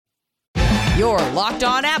Your Locked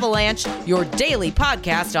On Avalanche, your daily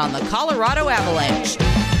podcast on the Colorado Avalanche.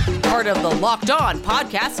 Part of the Locked On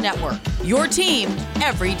Podcast Network, your team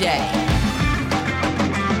every day.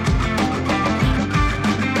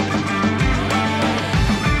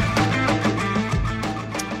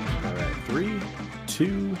 All right, 3,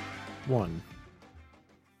 2, 1.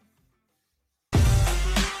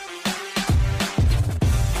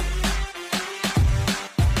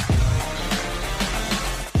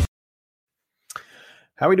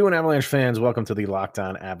 How are we doing, Avalanche fans? Welcome to the Locked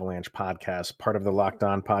On Avalanche podcast, part of the Locked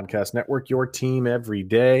On Podcast Network, your team every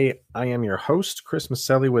day. I am your host, Chris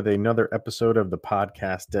Maselli, with another episode of the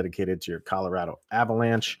podcast dedicated to your Colorado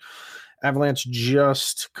Avalanche. Avalanche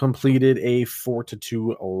just completed a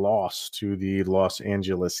 4-2 loss to the Los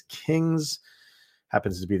Angeles Kings.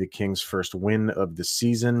 Happens to be the Kings' first win of the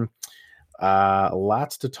season.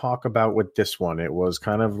 Lots to talk about with this one. It was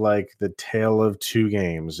kind of like the tale of two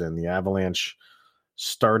games, and the Avalanche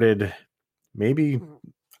started maybe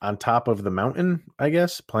on top of the mountain, I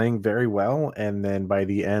guess, playing very well. And then by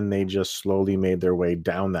the end, they just slowly made their way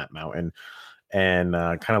down that mountain and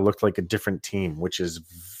kind of looked like a different team, which is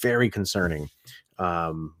very concerning.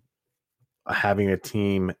 Having a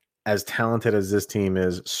team as talented as this team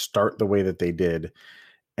is start the way that they did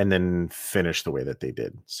and then finish the way that they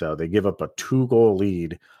did. So they give up a 2-goal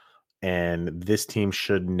lead, and this team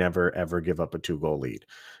should never, ever give up a 2-goal lead.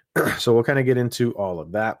 So we'll kind of get into all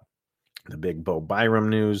of that. The big Bo Byram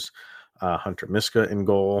news, Hunter Miska in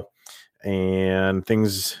goal, and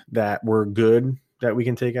things that were good that we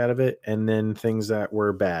can take out of it, and then things that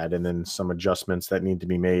were bad, and then some adjustments that need to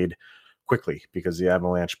be made quickly because the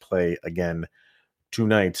Avalanche play again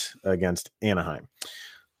tonight against Anaheim.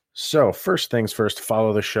 So first things first,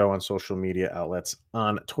 follow the show on social media outlets.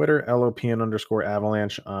 On Twitter,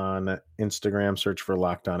 LOPN_Avalanche. On Instagram, search for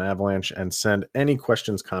Locked On Avalanche, and send any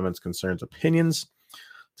questions, comments, concerns, opinions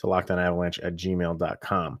to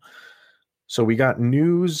lockedonavalanche@gmail.com. So we got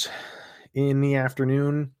news in the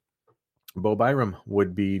afternoon. Bo Byram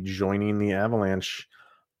would be joining the Avalanche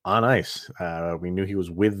on ice. We knew he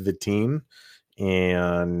was with the team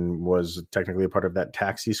and was technically a part of that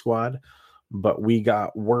taxi squad. But we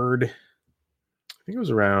got word, I think it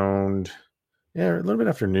was around, a little bit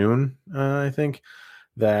after noon, I think,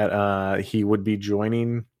 that he would be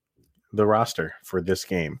joining the roster for this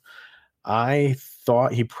game. I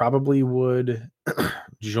thought he probably would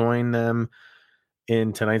join them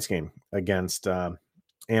in tonight's game against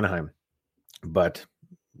Anaheim, but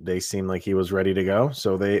they seemed like he was ready to go,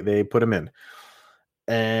 so they put him in.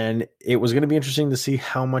 And it was going to be interesting to see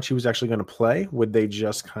how much he was actually going to play. Would they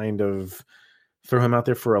just kind of throw him out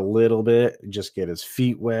there for a little bit, just get his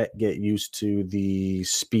feet wet, get used to the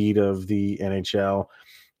speed of the NHL?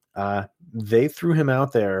 They threw him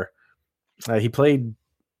out there. He played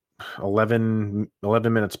 11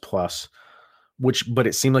 minutes plus, but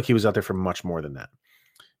it seemed like he was out there for much more than that.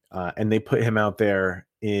 And they put him out there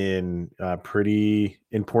in pretty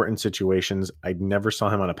important situations. I never saw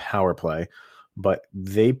him on a power play, but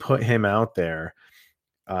they put him out there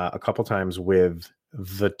a couple times with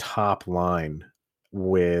the top line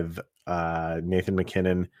with Nathan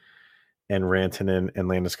MacKinnon and Rantanen and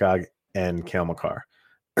Landeskog and Cale Makar.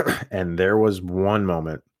 And there was one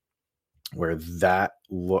moment where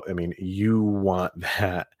you want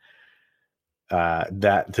that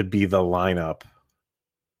to be the lineup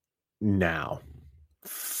now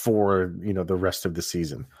for, the rest of the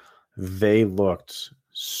season. They looked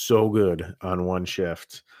so good on one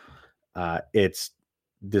shift. It's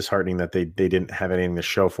disheartening that they didn't have anything to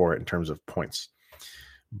show for it in terms of points.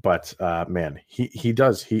 But man, he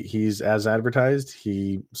does. He's as advertised.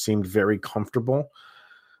 He seemed very comfortable.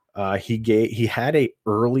 He had a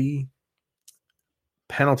early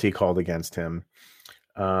penalty called against him.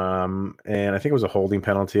 And I think it was a holding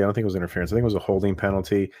penalty. I don't think it was interference. I think it was a holding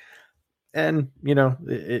penalty. And,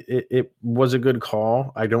 it was a good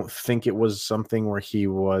call. I don't think it was something where he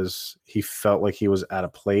felt like he was out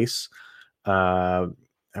of place.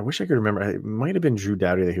 I wish I could remember. It might have been Drew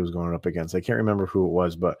Doughty that he was going up against. I can't remember who it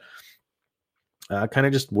was, but kind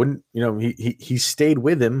of just wouldn't, he stayed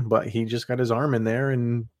with him, but he just got his arm in there,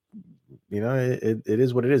 and, it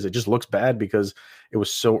is what it is. It just looks bad because it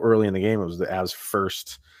was so early in the game. It was the Avs'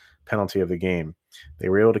 first penalty of the game. They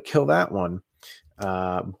were able to kill that one.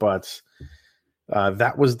 But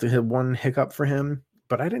that was the one hiccup for him.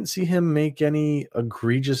 But I didn't see him make any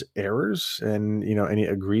egregious errors and, any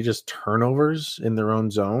egregious turnovers in their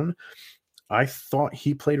own zone. I thought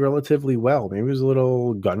he played relatively well. Maybe he was a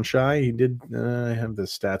little gun shy. He did. I have the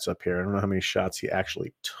stats up here. I don't know how many shots he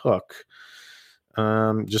actually took.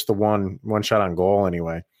 Just the one shot on goal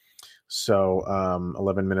anyway. So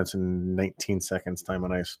 11 minutes and 19 seconds time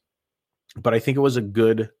on ice. But I think it was a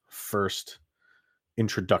good first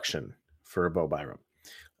introduction for Bo Byram.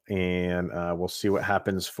 And we'll see what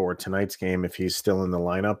happens for tonight's game. If he's still in the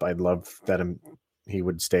lineup, I'd love that he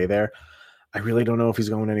would stay there. I really don't know if he's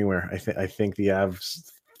going anywhere. I think the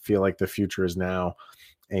Avs feel like the future is now,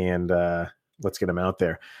 and let's get him out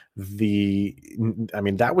there.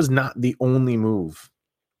 That was not the only move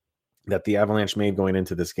that the Avalanche made going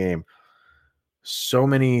into this game. So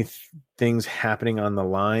many things happening on the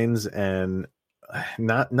lines, and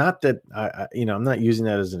not that I'm not using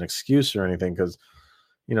that as an excuse or anything, because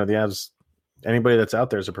the Avs, anybody that's out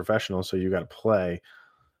there is a professional, so you got to play.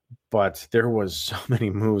 But there was so many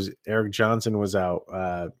moves. Erik Johnson was out.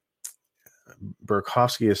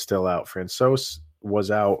 Burakovsky is still out. Francouz was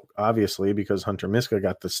out, obviously, because Hunter Miska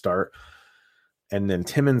got the start. And then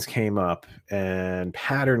Timmins came up and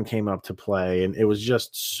Pattern came up to play. And it was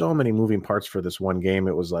just so many moving parts for this one game.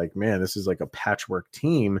 It was like, man, this is like a patchwork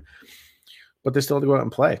team. But they still had to go out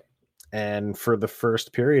and play. And for the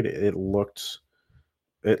first period, it looked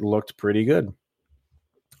pretty good.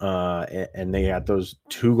 And they had those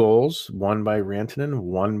 2 goals, one by Rantanen,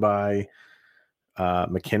 one by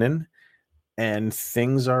McKinnon, and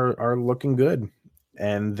things are looking good.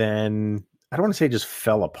 And then I don't want to say just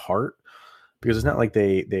fell apart, because it's not like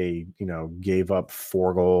they gave up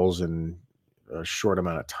 4 goals in a short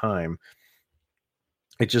amount of time.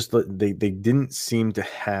 It just, they didn't seem to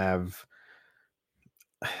have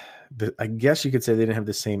I guess you could say they didn't have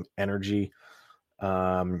the same energy.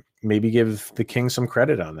 Maybe give the Kings some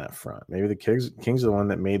credit on that front. Maybe the Kings are the one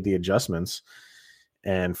that made the adjustments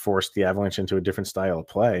and forced the Avalanche into a different style of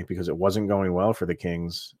play, because it wasn't going well for the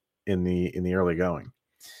Kings in the early going.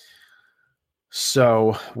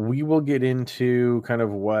 So we will get into kind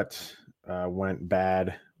of what went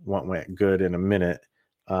bad, what went good in a minute.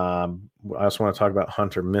 I also want to talk about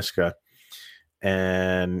Hunter Miska,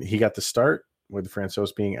 and he got the start with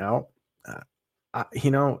Francouz being out. I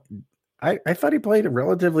thought he played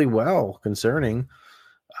relatively well, concerning.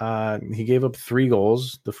 He gave up 3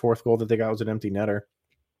 goals. The 4th goal that they got was an empty netter.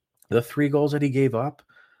 The 3 goals that he gave up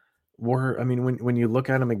were, when you look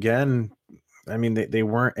at him again, they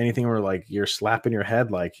weren't anything where like you're slapping your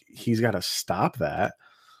head like he's got to stop that.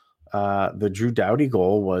 The Drew Doughty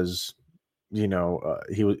goal was, he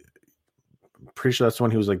was pretty sure that's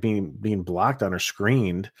when he was like being blocked on or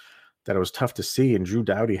screened, that it was tough to see, and Drew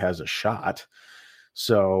Doughty has a shot.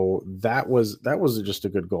 So that was just a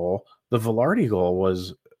good goal. The Velarde goal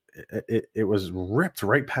was, it was ripped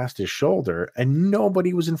right past his shoulder, and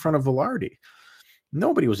nobody was in front of Velarde.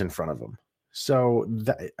 Nobody was in front of him. So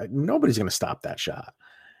nobody's going to stop that shot.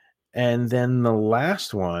 And then the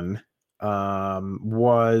last one the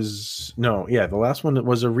last one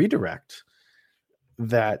was a redirect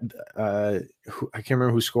that I can't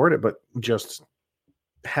remember who scored it, but just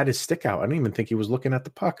had his stick out. I don't even think he was looking at the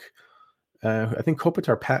puck. I think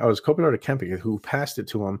Kopitar to Kempe who passed it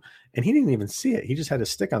to him, and he didn't even see it. He just had his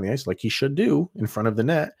stick on the ice like he should do in front of the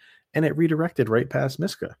net, and it redirected right past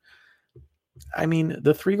Miska.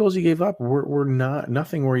 The 3 goals he gave up were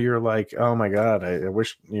nothing where you're like, oh my God, I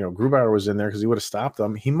wish Grubauer was in there because he would have stopped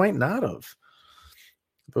them. He might not have.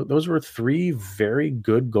 But those were 3 very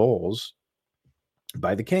good goals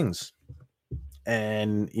by the Kings.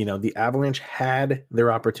 And, the Avalanche had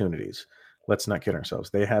their opportunities. Let's not kid ourselves.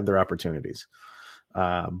 They had their opportunities.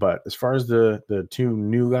 But as far as the 2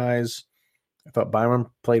 new guys, I thought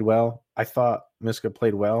Byram played well. I thought Miska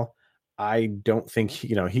played well. I don't think,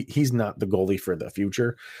 he's not the goalie for the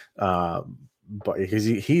future, but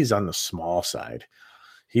he's on the small side.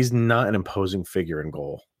 He's not an imposing figure in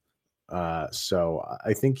goal. So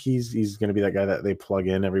I think he's going to be that guy that they plug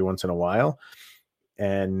in every once in a while.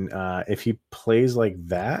 And if he plays like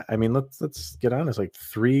that, let's get honest, like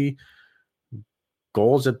 3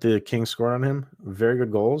 goals that the Kings scored on him, very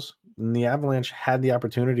good goals. And the Avalanche had the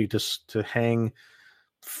opportunity to hang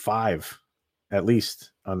 5 at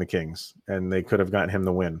least on the Kings, and they could have gotten him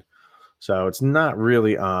the win. So it's not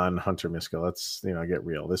really on Hunter Miska. Let's get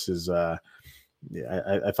real. This is I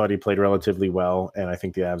thought he played relatively well, and I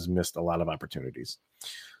think the Avs missed a lot of opportunities.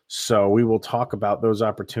 So we will talk about those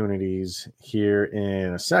opportunities here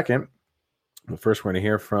in a second. But first, we're going to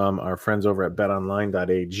hear from our friends over at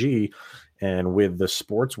betonline.ag. And with the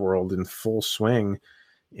sports world in full swing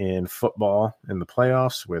in football, in the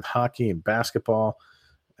playoffs, with hockey and basketball,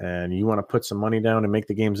 and you want to put some money down and make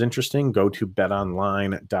the games interesting, go to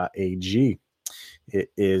betonline.ag. It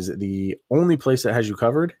is the only place that has you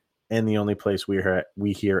covered, and the only place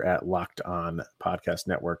we here at Locked On Podcast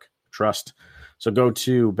Network trust. So go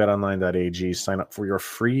to betonline.ag, sign up for your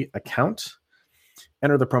free account,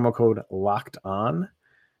 enter the promo code locked on,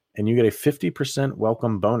 and you get a 50%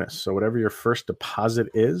 welcome bonus. So whatever your first deposit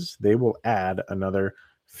is, they will add another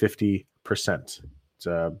 50%. It's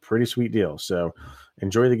a pretty sweet deal. So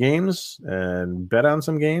enjoy the games and bet on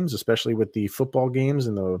some games, especially with the football games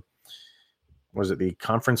and the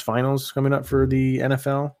conference finals coming up for the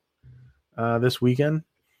NFL this weekend.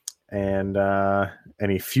 And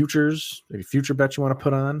any future bets you want to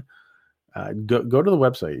put on, go to the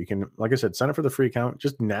website. You can, like I said, sign up for the free account.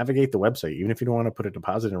 Just navigate the website. Even if you don't want to put a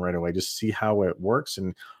deposit in right away, just see how it works.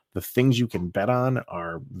 And the things you can bet on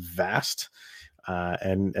are vast,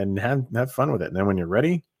 and have fun with it. And then when you're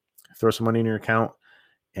ready, throw some money in your account.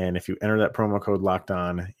 And if you enter that promo code locked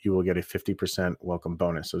on, you will get a 50% welcome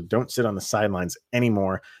bonus. So don't sit on the sidelines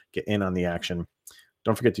anymore. Get in on the action.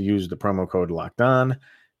 Don't forget to use the promo code locked on.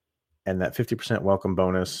 And that 50% welcome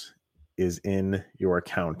bonus is in your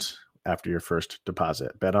account after your first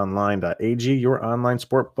deposit. BetOnline.ag, your online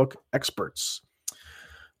sportbook experts.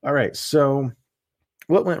 All right, so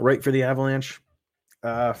what went right for the Avalanche?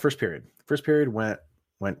 First period went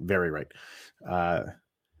very right.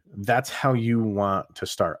 That's how you want to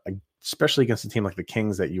start, especially against a team like the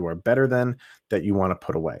Kings that you are better than, that you want to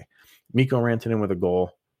put away. Mikko Rantanen with a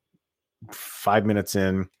goal 5 minutes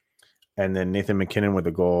in, and then Nathan MacKinnon with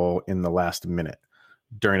a goal in the last minute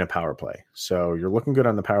during a power play. So you're looking good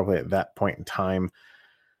on the power play at that point in time.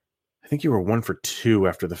 I think you were 1 for 2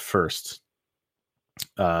 after the first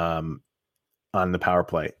on the power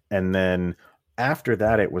play. And then after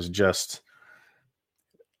that, it was just,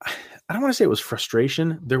 I don't want to say it was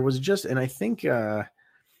frustration. There was just, and I think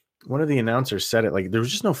one of the announcers said it, like there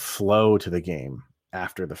was just no flow to the game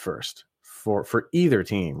after the first for either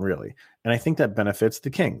team, really. And I think that benefits the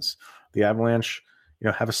Kings. The Avalanche,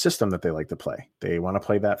 have a system that they like to play. They want to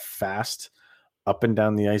play that fast, up and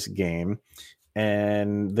down the ice game.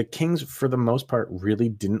 And the Kings, for the most part, really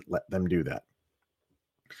didn't let them do that.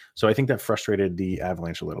 So I think that frustrated the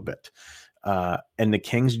Avalanche a little bit. And the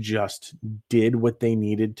Kings just did what they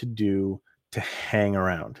needed to do to hang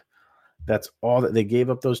around. That's all that they gave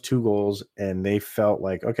up, those 2 goals. And they felt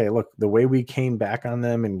like, okay, look, the way we came back on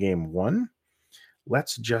them in game 1,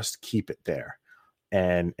 let's just keep it there.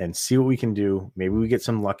 And see what we can do. Maybe we get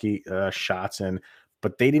some lucky shots in,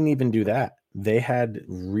 but they didn't even do that. They had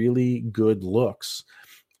really good looks,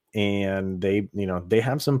 and they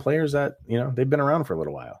have some players that, they've been around for a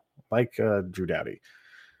little while, like Drew Doughty,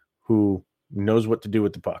 who knows what to do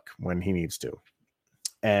with the puck when he needs to.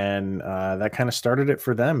 And that kind of started it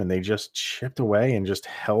for them. And they just chipped away and just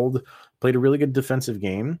played a really good defensive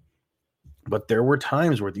game. But there were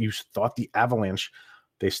times where you thought the Avalanche,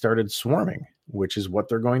 they started swarming, which is what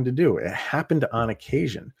they're going to do. It happened on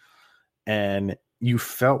occasion. And you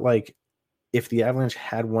felt like if the Avalanche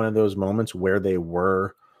had one of those moments where they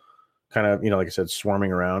were kind of, like I said,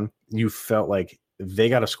 swarming around, you felt like they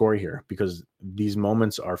got to score here, because these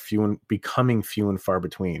moments are becoming few and far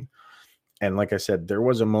between. And like I said, there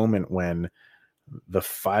was a moment when the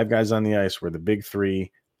 5 guys on the ice were the big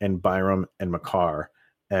 3 and Byram and Makar.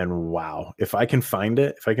 And wow, if I can find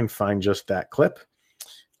just that clip,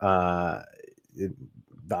 I'll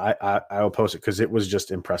post it, because it was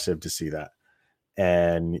just impressive to see that.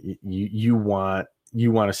 And you want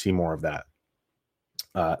to see more of that.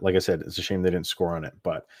 Like I said, it's a shame they didn't score on it,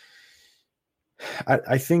 but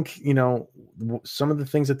I think, some of the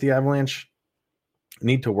things that the Avalanche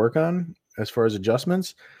need to work on as far as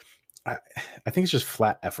adjustments, I think it's just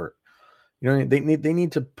flat effort. They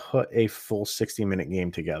need to put a full 60-minute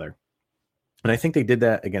game together. And I think they did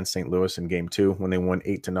that against St. Louis in game 2 when they won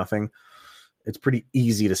 8-0. It's pretty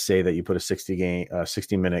easy to say that you put a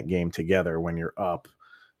 60-minute game together when you're up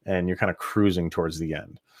and you're kind of cruising towards the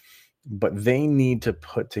end. But they need to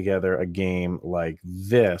put together a game like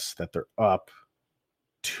this, that they're up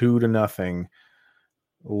 2-0,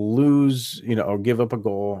 lose, or give up a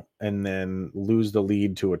goal and then lose the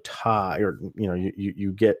lead to a tie, or,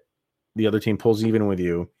 you get the other team pulls even with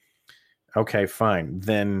you. Okay, fine.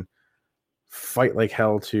 Then fight like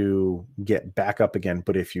hell to get back up again.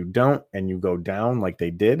 But if you don't, and you go down like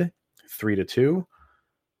they did 3-2,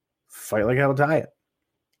 fight like hell to tie it.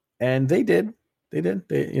 And they did.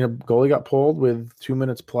 Goalie got pulled with 2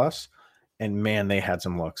 minutes plus, and man, they had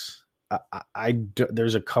some looks.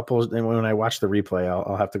 There's a couple, and when I watch the replay,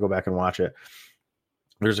 I'll have to go back and watch it.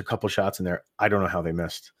 There's a couple shots in there. I don't know how they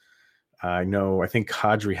missed. I think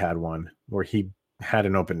Kadri had one where he had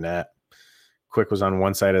an open net. Quick was on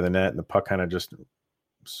one side of the net, and the puck kind of just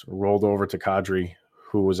rolled over to Kadri,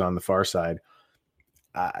 who was on the far side.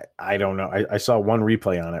 I don't know. I saw one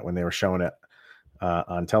replay on it when they were showing it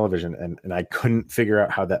on television, and I couldn't figure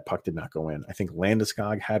out how that puck did not go in. I think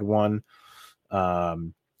Landeskog had one.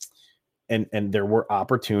 And there were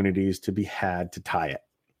opportunities to be had to tie it,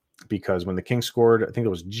 because when the Kings scored, I think it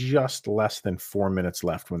was just less than 4 minutes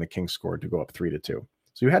left when the Kings scored to go up 3-2.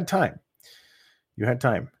 So you had time.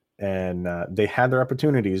 And they had their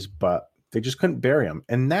opportunities, but they just couldn't bury them.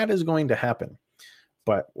 And that is going to happen.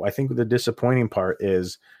 But I think the disappointing part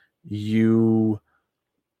is you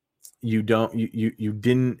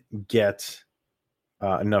didn't get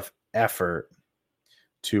enough effort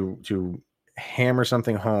to hammer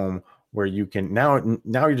something home where you can now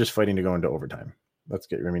you're just fighting to go into overtime.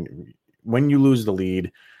 When you lose the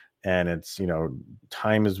lead and it's,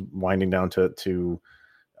 time is winding down to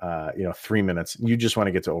 3 minutes, you just want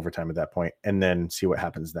to get to overtime at that point and then see what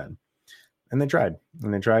happens then. And they tried,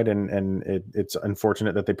 and it's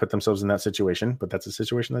unfortunate that they put themselves in that situation, but that's a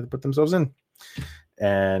situation that they put themselves in.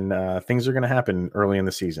 And things are going to happen early in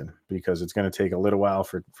the season, because it's going to take a little while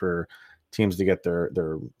for teams to get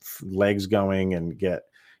their legs going and get,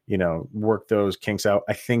 work those kinks out.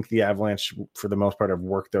 I think the Avalanche, for the most part, have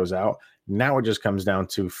worked those out. Now it just comes down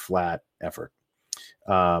to flat effort.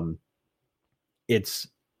 It's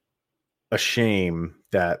a shame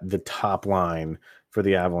that the top line for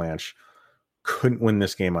the Avalanche couldn't win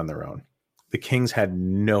this game on their own. The Kings had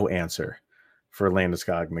no answer for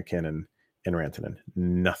Landeskog, McKinnon, and Rantanen.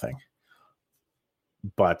 Nothing.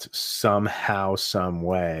 But somehow, some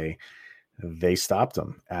way, they stopped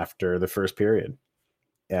them after the first period.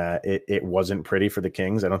 It wasn't pretty for the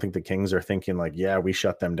Kings. I don't think the Kings are thinking like, yeah, we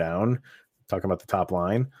shut them down. Talking about the top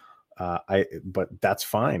line. But that's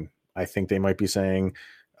fine. I think they might be saying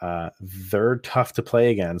they're tough to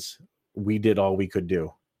play against. We did all we could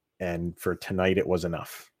do. And for tonight, it was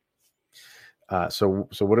enough. So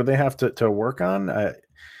what do they have to work on? Let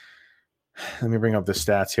me bring up the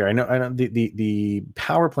stats here. I know the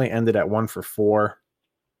power play ended at 1-for-4,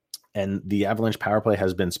 and the Avalanche power play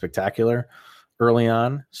has been spectacular early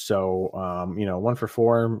on. So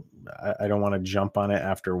 1-for-4, I don't want to jump on it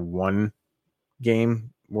after one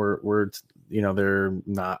game where it's, they're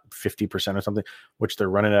not 50% or something, which they're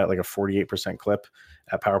running at like a 48% clip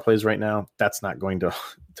at power plays right now. That's not going to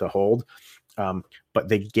hold. But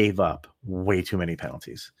they gave up way too many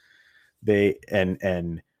penalties. They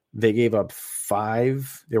gave up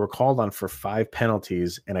 5. They were called on for 5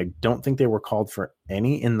 penalties, and I don't think they were called for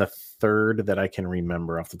any in the third that I can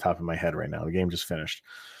remember off the top of my head right now. The game just finished.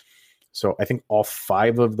 So I think all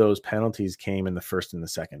 5 of those penalties came in the first and the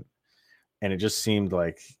second. And it just seemed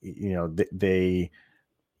like, they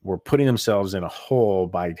were putting themselves in a hole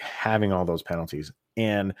by having all those penalties.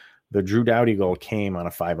 And the Drew Doughty goal came on a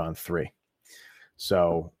 5-on-3.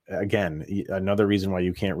 So again, another reason why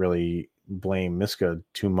you can't really blame Miska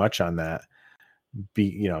too much on that.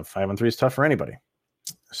 5-on-3 is tough for anybody.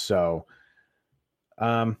 So,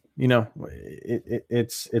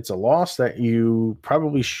 it's a loss that you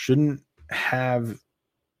probably shouldn't have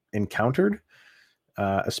encountered.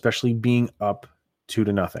 Especially being up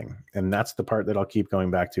 2-0. And that's the part that I'll keep going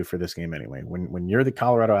back to for this game anyway. When you're the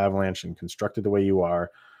Colorado Avalanche and constructed the way you are,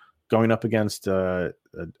 going up against a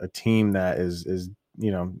team that is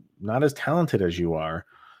not as talented as you are,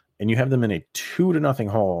 and you have them in a 2-0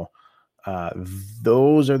 hole,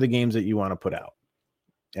 those are the games that you want to put out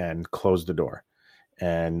and close the door.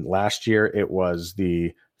 And last year it was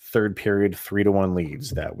the third period 3-1 leads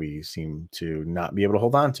that we seem to not be able to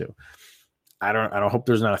hold on to. I don't hope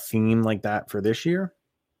there's not a theme like that for this year,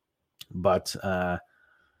 but I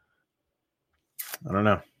don't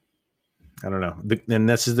know. And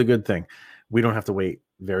this is the good thing. We don't have to wait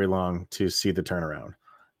very long to see the turnaround.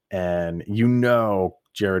 And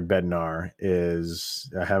Jared Bednar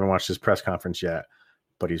I haven't watched his press conference yet,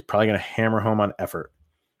 but he's probably going to hammer home on effort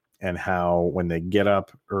and how when they get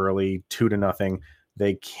up early 2-0,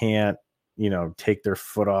 they can't, take their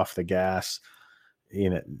foot off the gas.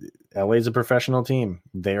 LA is a professional team.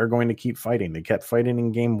 They are going to keep fighting. They kept fighting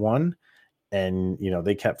in game 1, and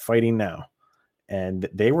they kept fighting now. And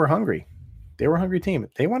they were hungry. They were a hungry team.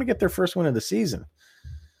 They want to get their first win of the season.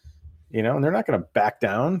 And they're not going to back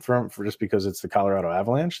down for just because it's the Colorado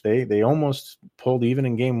Avalanche. They almost pulled even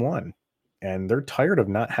in game 1, and they're tired of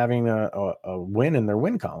not having a win in their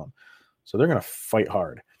win column. So they're going to fight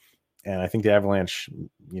hard. And I think the Avalanche,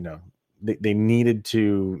 they needed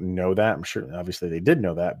to know that. I'm sure, obviously, they did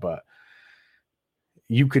know that, but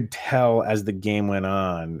you could tell as the game went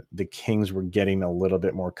on, the Kings were getting a little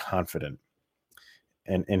bit more confident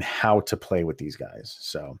in how to play with these guys.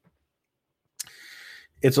 So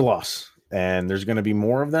it's a loss, and there's going to be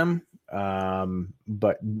more of them.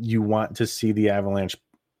 But you want to see the Avalanche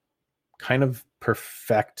kind of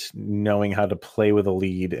perfect knowing how to play with a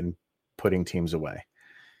lead and putting teams away.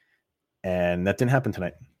 And that didn't happen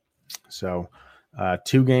tonight. So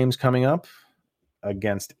 2 games coming up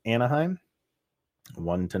against Anaheim,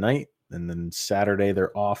 1 tonight, and then Saturday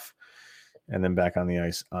they're off, and then back on the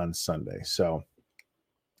ice on Sunday. So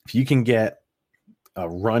if you can get a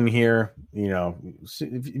run here,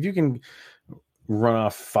 if you can run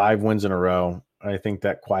off 5 wins in a row, I think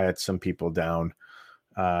that quiets some people down.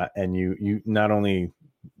 And you not only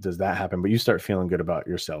does that happen, but you start feeling good about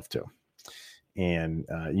yourself too. And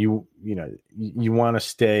you want to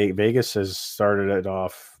stay. Vegas has started it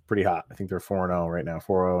off pretty hot. I think they're 4-0 right now,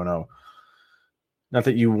 4-0-0. Not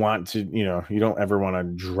that you want to, you don't ever want to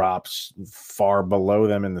drop far below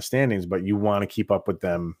them in the standings, but you want to keep up with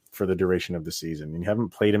them for the duration of the season. And you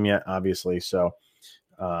haven't played them yet, obviously. So,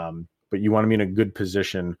 but you want to be in a good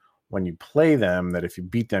position when you play them, that if you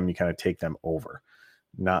beat them, you kind of take them over,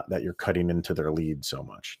 not that you're cutting into their lead so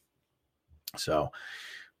much. So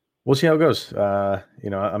we'll see how it goes.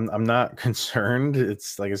 I'm not concerned.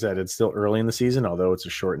 It's like I said, it's still early in the season, although it's a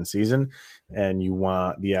shortened season, and you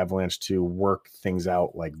want the Avalanche to work things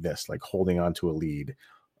out like this, like holding on to a lead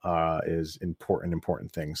is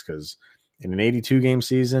important things, because in an 82-game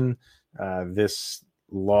season, this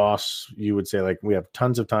loss, you would say, like, we have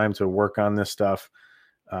tons of time to work on this stuff.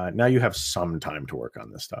 Now you have some time to work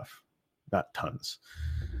on this stuff, not tons,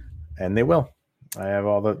 and they will. I have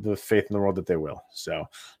all the faith in the world that they will. So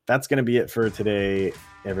that's going to be it for today,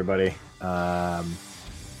 everybody. We'll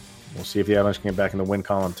see if the Avalanche can get back in the win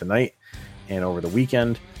column tonight and over the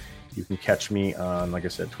weekend. You can catch me on, like I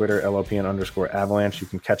said, Twitter, LOPN_Avalanche. You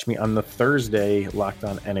can catch me on the Thursday Locked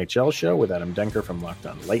On NHL show with Adam Denker from Locked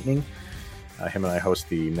On Lightning. Him and I host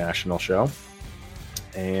the national show.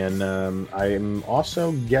 And I'm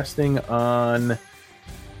also guesting on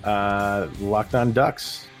Locked On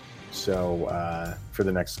Ducks. So for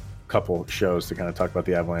the next couple shows to kind of talk about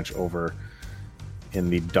the Avalanche over in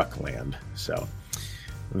the Duckland. So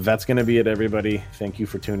that's going to be it, everybody. Thank you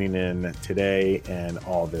for tuning in today and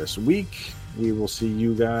all this week. We will see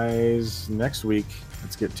you guys next week.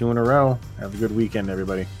 Let's get 2 in a row. Have a good weekend,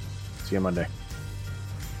 everybody. See you Monday.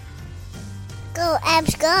 Go,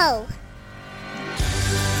 Abs, go.